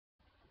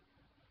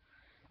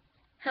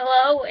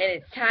Hello, and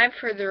it's time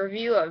for the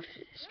review of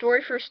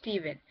Story for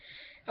Steven.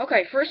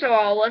 Okay, first of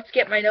all, let's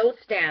get my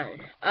notes down.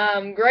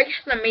 Greg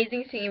has an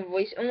amazing singing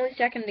voice, only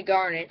second to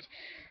Garnet.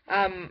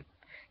 It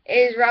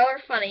is rather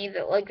funny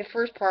that, like, the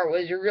first part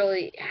was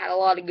really had a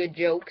lot of good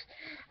jokes.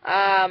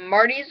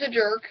 Marty's a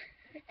jerk.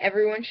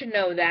 Everyone should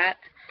know that.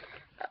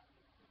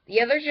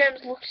 The other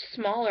gems looked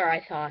smaller, I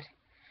thought.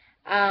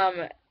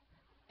 And,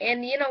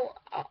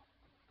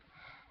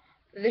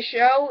 the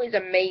show is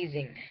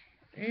amazing.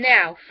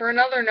 Now, for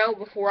another note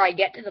before I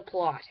get to the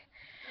plot.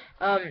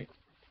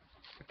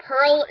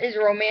 Pearl is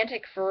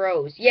romantic for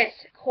Rose. Yes,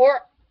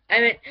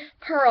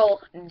 Pearl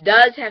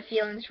does have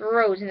feelings for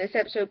Rose, and this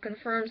episode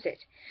confirms it.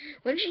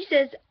 When she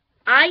says,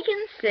 I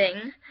can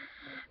sing,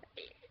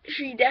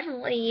 she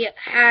definitely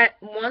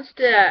wants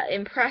to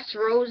impress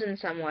Rose in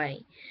some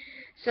way.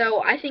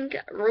 So I think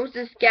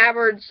Rose's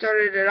scabbard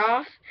started it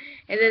off,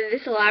 and then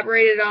this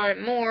elaborated on it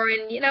more,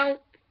 and,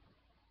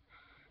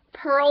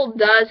 Pearl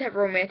does have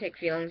romantic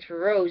feelings for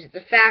Rose. It's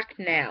a fact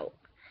now,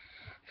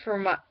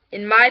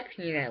 in my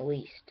opinion at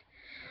least.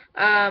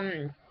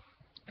 The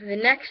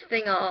next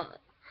thing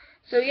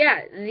so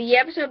yeah, the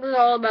episode was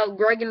all about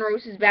Greg and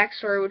Rose's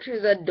backstory, which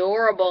was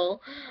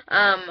adorable.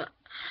 Greg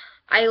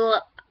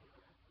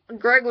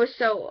was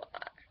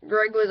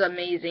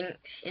amazing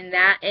in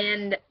that,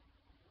 and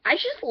I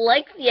just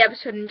like the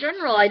episode in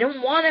general. I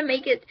don't want to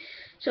make it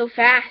so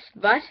fast,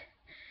 but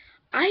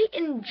I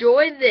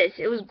enjoyed this.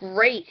 It was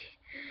great.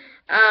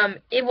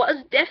 It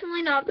was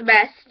definitely not the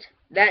best.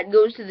 That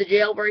goes to the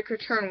Jailbreak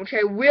Return, which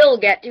I will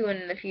get to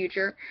in the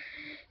future.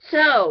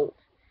 So,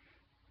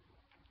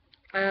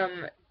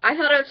 I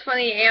thought it was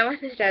funny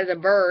Amethyst as a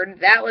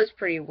bird. That was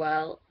pretty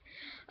well.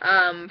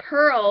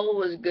 Pearl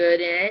was good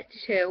in it,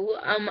 too.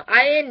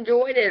 I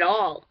enjoyed it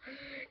all.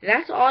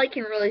 That's all I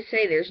can really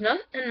say. There's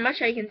nothing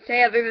much I can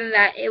say other than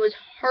that it was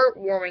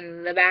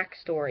heartwarming, the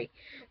backstory.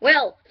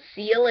 Well,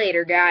 see you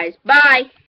later, guys. Bye!